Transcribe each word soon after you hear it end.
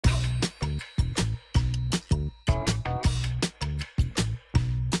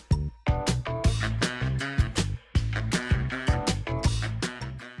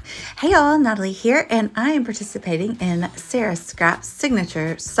Hey y'all, Natalie here, and I am participating in Sara Scraps'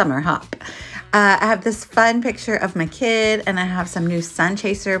 signature summer hop. I have this fun picture of my kid, and I have some new Sun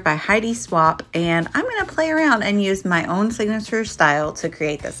Chaser by Heidi Swapp, and I'm going to play around and use my own signature style to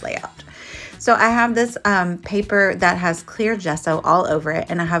create this layout. So I have this paper that has clear gesso all over it,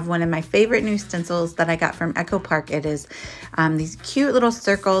 and I have one of my favorite new stencils that I got from Echo Park. It is these cute little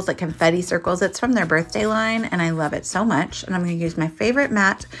circles, like confetti circles. It's from their birthday line, and I love it so much. And I'm going to use my favorite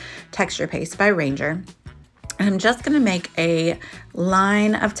matte texture paste by Ranger. And I'm just going to make a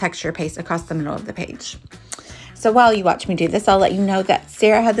line of texture paste across the middle of the page. So while you watch me do this, I'll let you know that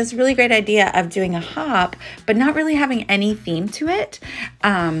Sara had this really great idea of doing a hop, but not really having any theme to it,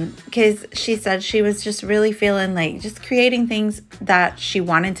 because she said she was just really feeling like just creating things that she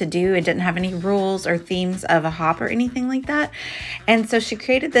wanted to do. It didn't have any rules or themes of a hop or anything like that. And so she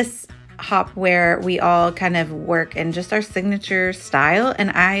created this hop where we all kind of work in just our signature style, and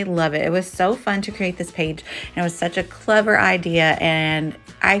I love it. It was so fun to create this page, and it was such a clever idea, and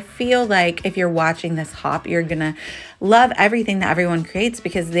I feel like if you're watching this hop, you're gonna love everything that everyone creates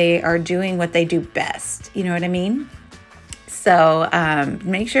because they are doing what they do best. You know what I mean? So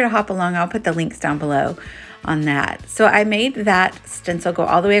make sure to hop along. I'll put the links down below on that. So I made that stencil go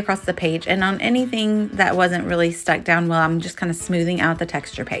all the way across the page, and on anything that wasn't really stuck down well, I'm just kind of smoothing out the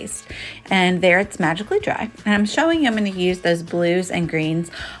texture paste. And there it's magically dry. And I'm showing you I'm going to use those blues and greens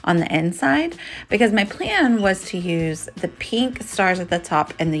on the inside because my plan was to use the pink stars at the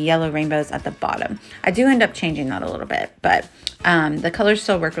top and the yellow rainbows at the bottom. I do end up changing that a little bit, but the colors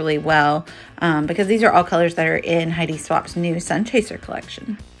still work really well because these are all colors that are in Heidi Swapp's new Sun Chaser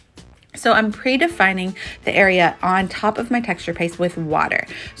collection. So I'm predefining the area on top of my texture paste with water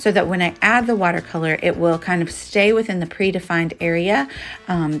so that when I add the watercolor, it will kind of stay within the predefined area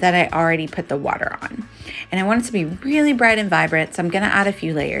that I already put the water on. And I want it to be really bright and vibrant, so I'm going to add a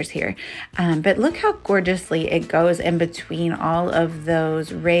few layers here. But look how gorgeously it goes in between all of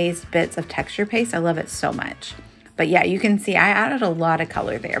those raised bits of texture paste. I love it so much. But yeah, you can see I added a lot of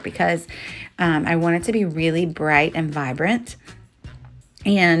color there because I want it to be really bright and vibrant.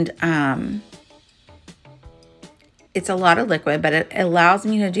 And it's a lot of liquid, but it allows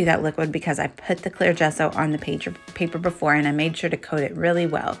me to do that liquid because I put the clear gesso on the paper before, and I made sure to coat it really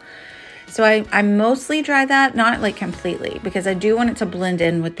well. So I mostly dry that, not like completely, because I do want it to blend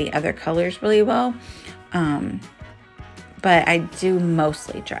in with the other colors really well. But I do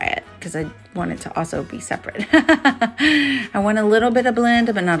mostly dry it because I want it to also be separate. I want a little bit of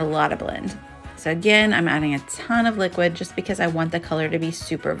blend, but not a lot of blend. So again, I'm adding a ton of liquid just because I want the color to be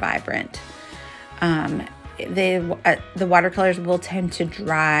super vibrant. The watercolors will tend to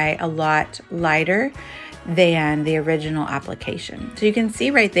dry a lot lighter than the original application. So you can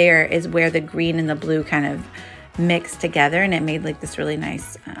see right there is where the green and the blue kind of mixed together, and it made like this really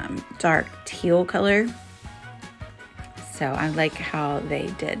nice dark teal color. So I like how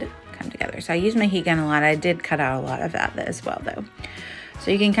they did come together. So I used my heat gun a lot. I did cut out a lot of that as well though. So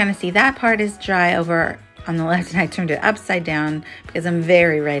you can kind of see that part is dry over on the left, and I turned it upside down because I'm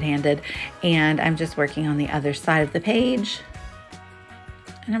very right-handed, and I'm just working on the other side of the page.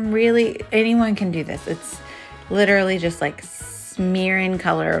 And anyone can do this. It's literally just like smearing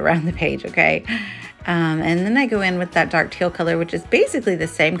color around the page, okay? And then I go in with that dark teal color, which is basically the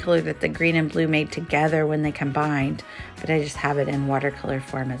same color that the green and blue made together when they combined, but I just have it in watercolor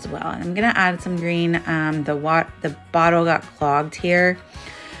form as well. And I'm gonna add some green. The bottle got clogged here.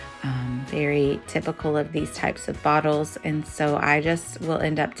 Very typical of these types of bottles, and so I just will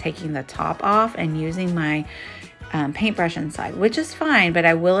end up taking the top off and using my paintbrush inside, which is fine, but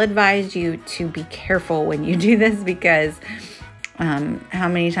I will advise you to be careful when you do this because how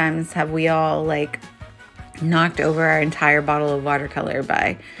many times have we all like knocked over our entire bottle of watercolor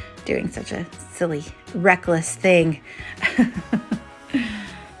by doing such a silly, reckless thing?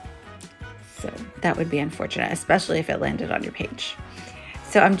 So that would be unfortunate, especially if it landed on your page.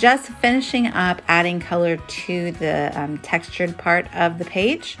 So I'm just finishing up adding color to the textured part of the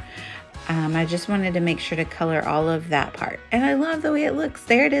page. I just wanted to make sure to color all of that part. And I love the way it looks.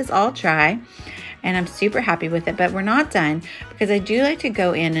 There it is, all dry. And I'm super happy with it, but we're not done because I do like to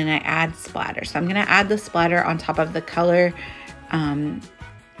go in and I add splatter. So I'm gonna add the splatter on top of the color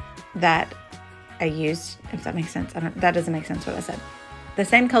that I used, if that makes sense. That doesn't make sense what I said. The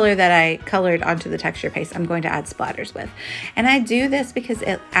same color that I colored onto the texture paste, I'm going to add splatters with. And I do this because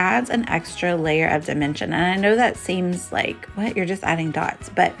it adds an extra layer of dimension. And I know that seems like, what, you're just adding dots,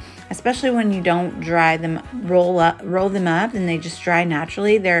 but especially when you don't dry them, roll them up and they just dry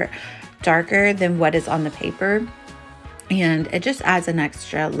naturally, they're darker than what is on the paper. And it just adds an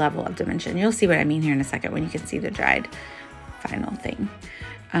extra level of dimension. You'll see what I mean here in a second when you can see the dried final thing.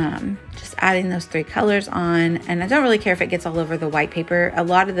 just adding those 3 colors on. And I don't really care if it gets all over the white paper. A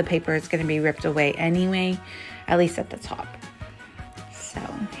lot of the paper is going to be ripped away anyway, at least at the top. So,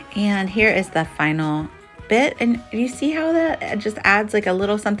 and here is the final bit, and you see how that just adds like a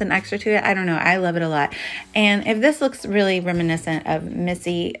little something extra to it. I don't know, I love it a lot. And if this looks really reminiscent of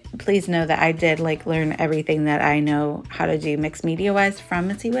Missy, please know that I did like learn everything that I know how to do mixed media wise from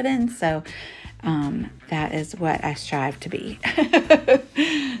Missy Wooden. So that is what I strive to be.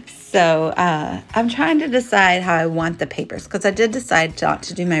 So I'm trying to decide how I want the papers, because I did decide not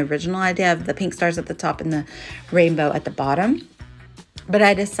to do my original idea of the pink stars at the top and the rainbow at the bottom. But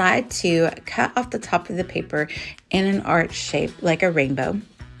I decide to cut off the top of the paper in an arch shape like a rainbow.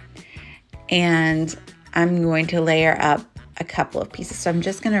 And I'm going to layer up a couple of pieces. So I'm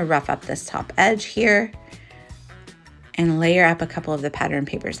just going to rough up this top edge here and layer up a couple of the pattern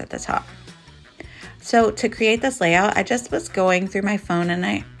papers at the top. So to create this layout, I just was going through my phone,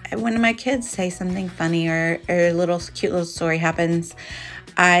 and when my kids say something funny or a little cute little story happens,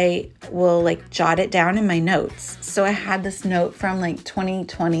 I will like jot it down in my notes. So I had this note from like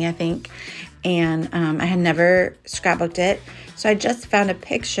 2020, I think, and I had never scrapbooked it. So I just found a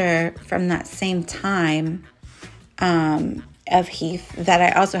picture from that same time of Heath that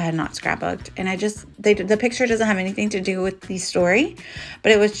I also had not scrapbooked. And the picture doesn't have anything to do with the story,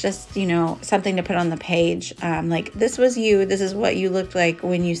 but it was just, you know, something to put on the page. Like, this was you, this is what you looked like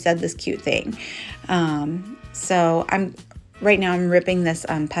when you said this cute thing. So right now I'm ripping this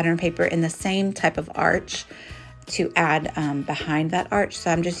pattern paper in the same type of arch to add behind that arch. So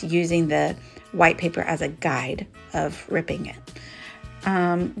I'm just using the white paper as a guide of ripping it.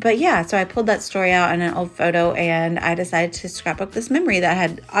 But yeah, so I pulled that story out in an old photo, and I decided to scrapbook this memory that I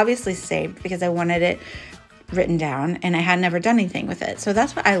had obviously saved because I wanted it written down, and I had never done anything with it. So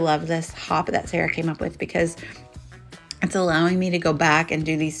that's what I love this hop that Sara came up with, because it's allowing me to go back and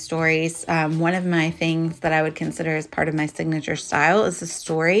do these stories. One of my things that I would consider as part of my signature style is a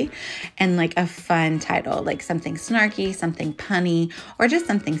story and like a fun title, like something snarky, something punny, or just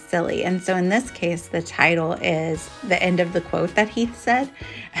something silly. And so in this case, the title is the end of the quote that Heath said,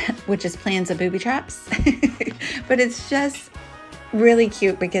 which is "Plans of Boobytraps." But it's just really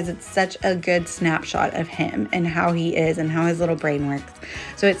cute because it's such a good snapshot of him and how he is and how his little brain works.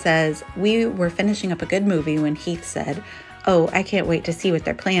 So it says, "We were finishing up a good movie when Heath said, 'Oh, I can't wait to see what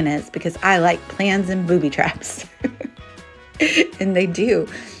their plan is because I like plans and booby traps.'" And they do.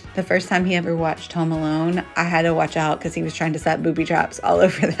 The first time he ever watched Home Alone, I had to watch out because he was trying to set booby traps all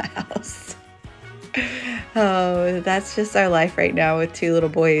over the house. Oh, that's just our life right now with 2 little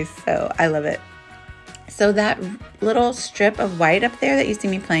boys. So I love it. So that little strip of white up there that you see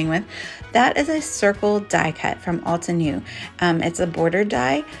me playing with, that is a circle die cut from Alta New. It's a border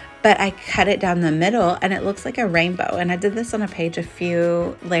die, but I cut it down the middle and it looks like a rainbow. And I did this on a page a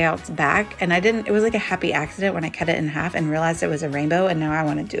few layouts back, and it was like a happy accident when I cut it in half and realized it was a rainbow, and now I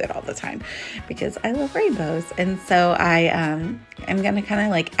want to do it all the time because I love rainbows. And so I am going to kind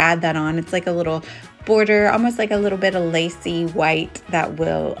of like add that on. It's like a little border, almost like a little bit of lacy white that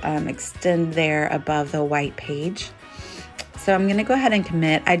will extend there above the white page. So I'm going to go ahead and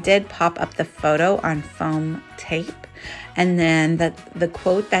commit. I did pop up the photo on foam tape, and then the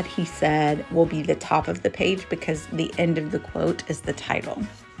quote that he said will be the top of the page because the end of the quote is the title.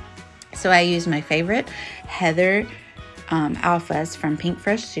 So I used my favorite Heather alphas from Pink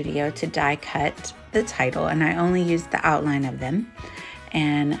Fresh Studio to die cut the title, and I only used the outline of them.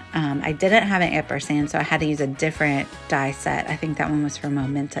 And I didn't have an ampersand, so I had to use a different die set. I think that one was from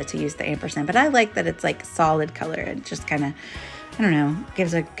Momenta to use the ampersand, but I like that it's like solid color. It just kind of, I don't know,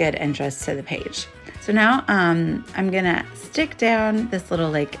 gives a good interest to the page. So now I'm gonna stick down this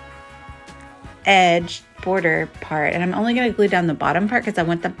little like edge border part, and I'm only gonna glue down the bottom part because I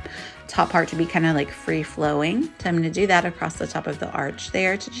want the top part to be kind of like free flowing. So I'm gonna do that across the top of the arch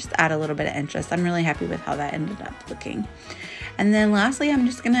there to just add a little bit of interest. I'm really happy with how that ended up looking. And then lastly, I'm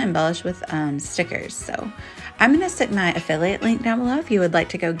just going to embellish with stickers. So I'm going to stick my affiliate link down below if you would like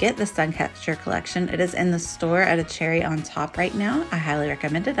to go get the Suncatcher collection. It is in the store at a cherry on top right now. I highly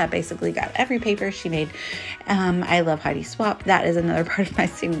recommend it. I basically got every paper she made. I love Heidi Swap. That is another part of my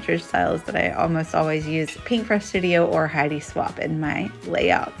signature styles that I almost always use Pink Fresh Studio or Heidi Swap in my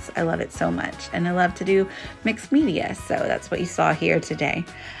layouts. I love it so much. And I love to do mixed media. So that's what you saw here today.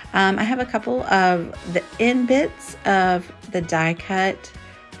 I have a couple of the end bits of the die cut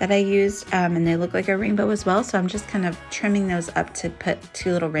that I used, and they look like a rainbow as well. So I'm just kind of trimming those up to put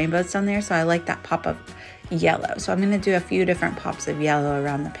 2 little rainbows down there. So I like that pop of yellow. So I'm going to do a few different pops of yellow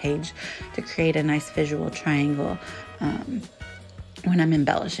around the page to create a nice visual triangle when I'm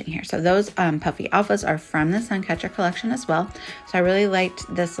embellishing here. So those puffy alphas are from the Suncatcher collection as well. So I really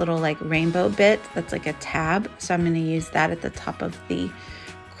liked this little like rainbow bit that's like a tab. So I'm going to use that at the top of the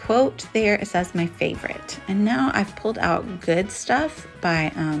quote there. It says my favorite. And now I've pulled out Good Stuff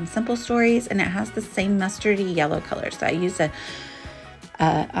by Simple Stories, and it has the same mustardy yellow color. So I used a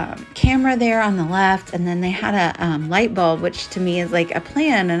camera there on the left, and then they had a light bulb, which to me is like a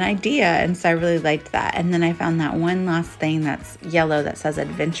plan, an idea, and so I really liked that. And then I found that one last thing that's yellow that says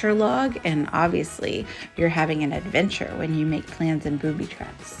adventure log, and obviously you're having an adventure when you make plans in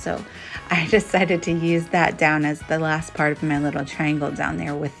Boobytraps. So I decided to use that down as the last part of my little triangle down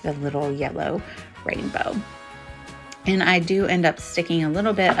there with the little yellow rainbow. And I do end up sticking a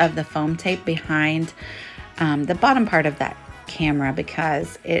little bit of the foam tape behind the bottom part of that camera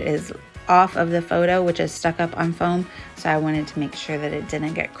because it is off of the photo, which is stuck up on foam. So I wanted to make sure that it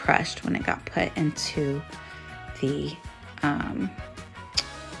didn't get crushed when it got put into the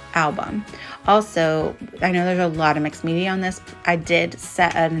album. Also, I know there's a lot of mixed media on this. I did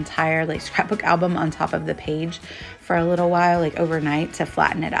set an entire like scrapbook album on top of the page for a little while, like overnight, to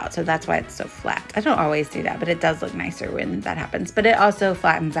flatten it out. So that's why it's so flat. I don't always do that, but it does look nicer when that happens. But it also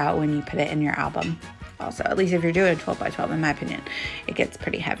flattens out when you put it in your album. Also, at least if you're doing a 12 by 12, in my opinion, it gets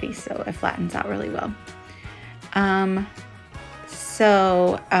pretty heavy, so it flattens out really well.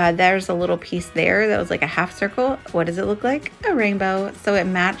 There's a little piece there that was like a half circle. What does it look like? A rainbow. So it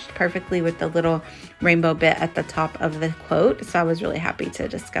matched perfectly with the little rainbow bit at the top of the quote. So I was really happy to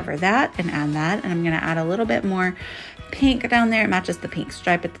discover that and add that. And I'm going to add a little bit more pink down there. It matches the pink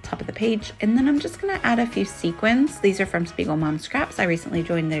stripe at the top of the page. And then I'm just going to add a few sequins. These are from Spiegel Mom Scraps. I recently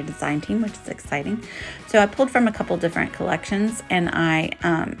joined their design team, which is exciting. So I pulled from a couple different collections, and I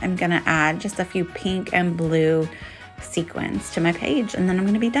am going to add just a few pink and blue sequins to my page, and then I'm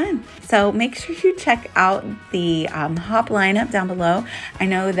going to be done. So make sure you check out the hop lineup down below. I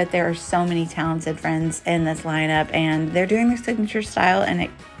know that there are so many talented friends in this lineup, and they're doing their signature style, and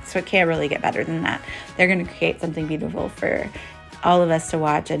so it can't really get better than that. They're going to create something beautiful for all of us to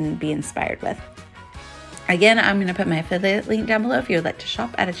watch and be inspired with. Again, I'm going to put my affiliate link down below if you would like to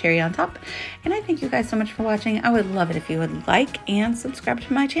shop at a cherry on top. And I thank you guys so much for watching. I would love it if you would like and subscribe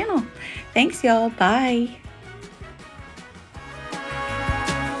to my channel. Thanks, y'all. Bye.